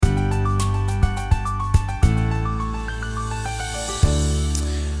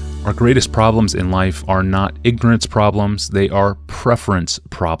Our greatest problems in life are not ignorance problems, they are preference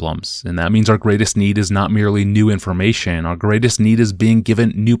problems. And that means our greatest need is not merely new information. Our greatest need is being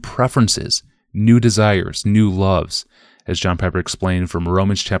given new preferences, new desires, new loves, as John Piper explained from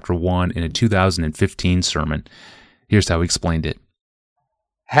Romans chapter 1 in a 2015 sermon. Here's how he explained it.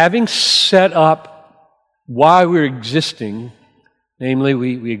 Having set up why we're existing, namely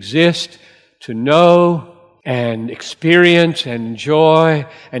we exist to know and experience and enjoy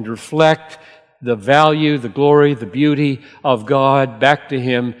and reflect the value, the glory, the beauty of God back to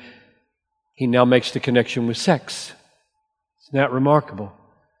Him, He now makes the connection with sex. Isn't that remarkable?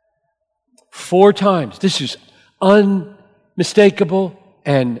 4 times. This is unmistakable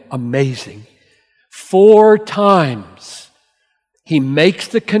and amazing. 4 times He makes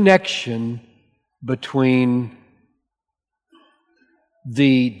the connection between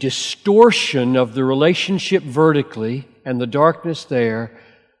the distortion of the relationship vertically and the darkness there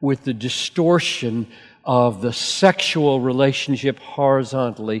with the distortion of the sexual relationship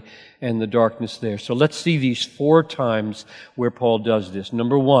horizontally and the darkness there. So let's see these 4 times where Paul does this.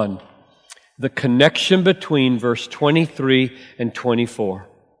 Number 1, the connection between verse 23 and 24.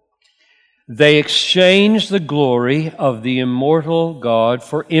 They exchanged the glory of the immortal God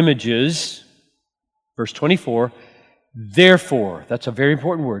for images. Verse 24, therefore, that's a very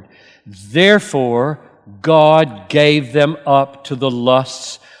important word, therefore God gave them up to the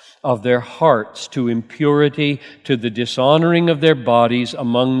lusts of their hearts, to impurity, to the dishonoring of their bodies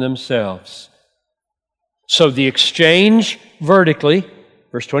among themselves. So the exchange vertically,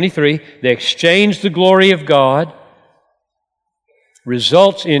 verse 23, they exchange the glory of God,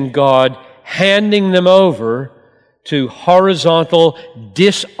 results in God handing them over to horizontal,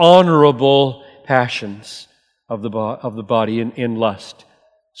 dishonorable passions of the body in lust.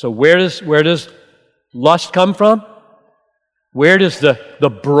 So where does lust come from? Where does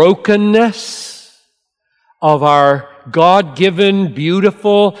the brokenness of our God-given,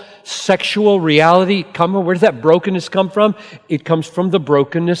 beautiful sexual reality come from? Where does that brokenness come from? It comes from the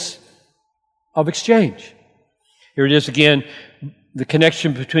brokenness of exchange. Here it is again, the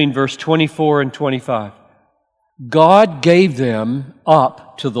connection between verse 24 and 25. God gave them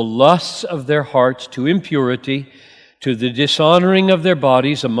up to the lusts of their hearts, to impurity, to the dishonoring of their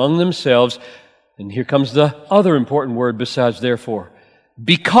bodies among themselves. And here comes the other important word besides therefore.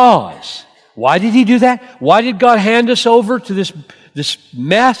 Because. Why did He do that? Why did God hand us over to this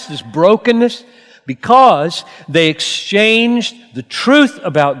mess, this brokenness? Because they exchanged the truth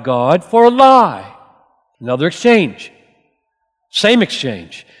about God for a lie. Another exchange. Same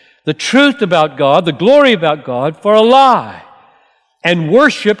exchange. The truth about God, the glory about God, for a lie. And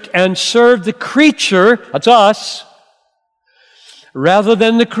worshiped and served the creature, that's us, rather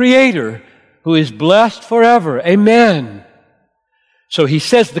than the Creator, who is blessed forever. Amen. So he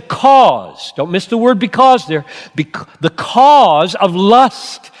says the cause, don't miss the word because there, the cause of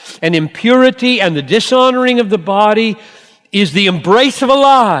lust and impurity and the dishonoring of the body is the embrace of a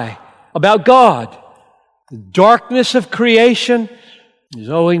lie about God. The darkness of creation is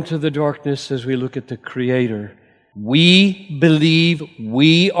owing to the darkness as we look at the Creator. We believe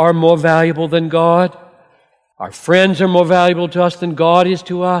we are more valuable than God. Our friends are more valuable to us than God is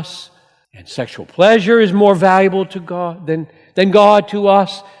to us. And sexual pleasure is more valuable to God than God to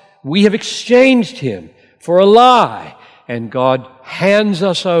us. We have exchanged Him for a lie, and God hands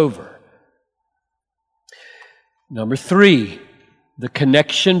us over. Number 3, the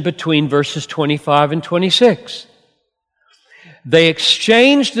connection between verses 25 and 26. They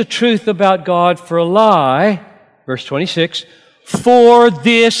exchanged the truth about God for a lie, verse 26, for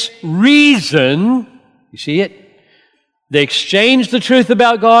this reason. You see it? They exchanged the truth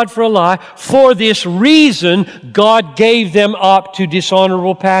about God for a lie. For this reason, God gave them up to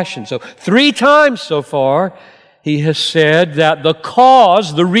dishonorable passion. So 3 times so far, he has said that the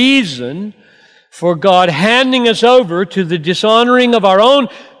cause, the reason for God handing us over to the dishonoring of our own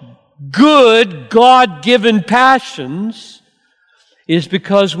good, God-given passions is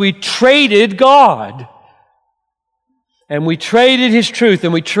because we traded God. And we traded His truth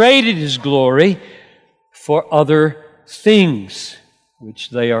and we traded His glory for other things, which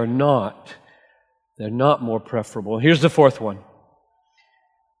they are not. They're not more preferable. Here's the 4th one.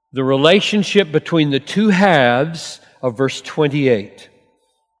 The relationship between the 2 halves of verse 28.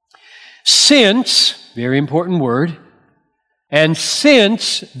 Since, very important word, and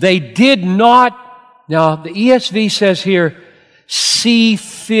since they did not, now the ESV says here, see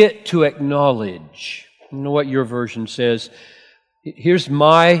fit to acknowledge. I don't know what your version says. Here's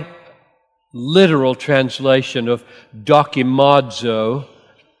my literal translation of dokimazo.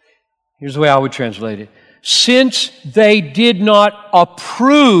 Here's the way I would translate it. since they did not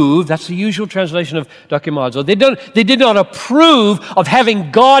approve, that's the usual translation of dokimazo, they did not approve of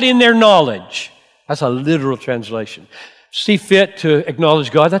having God in their knowledge. That's a literal translation. See fit to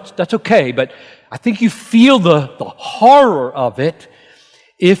acknowledge God, that's okay, but I think you feel the horror of it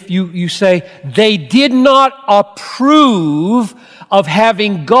if you say, they did not approve of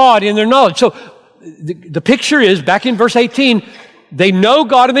having God in their knowledge. So the picture is, back in verse 18, they know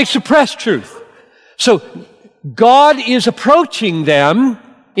God and they suppress truth. So God is approaching them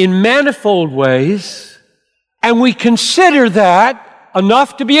in manifold ways, and we consider that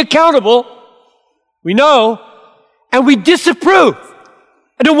enough to be accountable. We know, and we disapprove.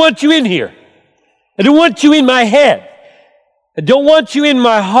 I don't want you in here. I don't want you in my head. I don't want you in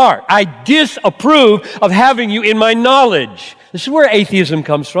my heart. I disapprove of having you in my knowledge. This is where atheism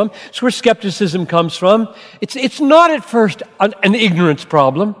comes from. It's where skepticism comes from. It's not at first an ignorance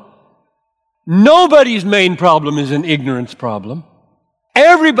problem. Nobody's main problem is an ignorance problem.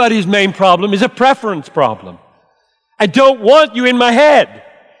 Everybody's main problem is a preference problem. I don't want you in my head.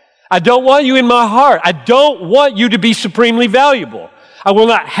 I don't want you in my heart. I don't want you to be supremely valuable. I will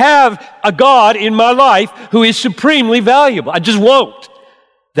not have a God in my life who is supremely valuable. I just won't.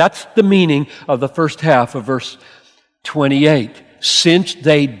 That's the meaning of the first half of verse 28. Since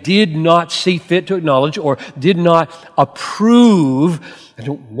they did not see fit to acknowledge or did not approve, I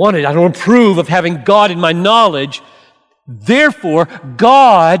don't approve of having God in my knowledge, therefore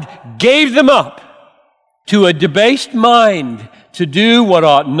God gave them up to a debased mind to do what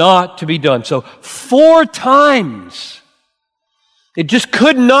ought not to be done. So 4 times, it just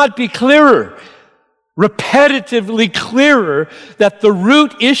could not be clearer, repetitively clearer, that the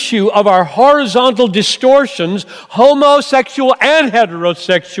root issue of our horizontal distortions, homosexual and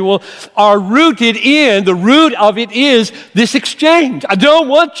heterosexual, are rooted in, the root of it is this exchange. I don't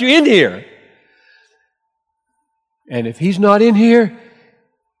want you in here. And if he's not in here,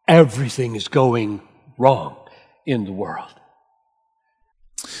 everything is going wrong in the world.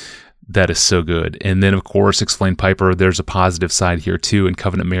 That is so good. And then, of course, explained Piper, there's a positive side here too in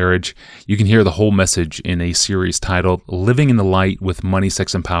covenant marriage. You can hear the whole message in a series titled Living in the Light with Money,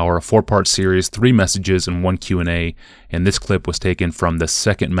 Sex, and Power, a 4-part series, 3 messages and 1 Q&A. And this clip was taken from the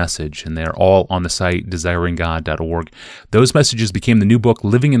second message, and they're all on the site, desiringgod.org. Those messages became the new book,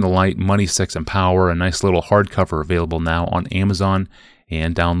 Living in the Light, Money, Sex, and Power, a nice little hardcover available now on Amazon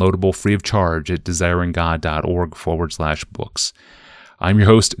and downloadable free of charge at desiringgod.org/books. I'm your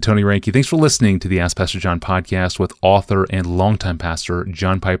host, Tony Reinke. Thanks for listening to the Ask Pastor John podcast with author and longtime pastor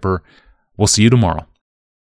John Piper. We'll see you tomorrow.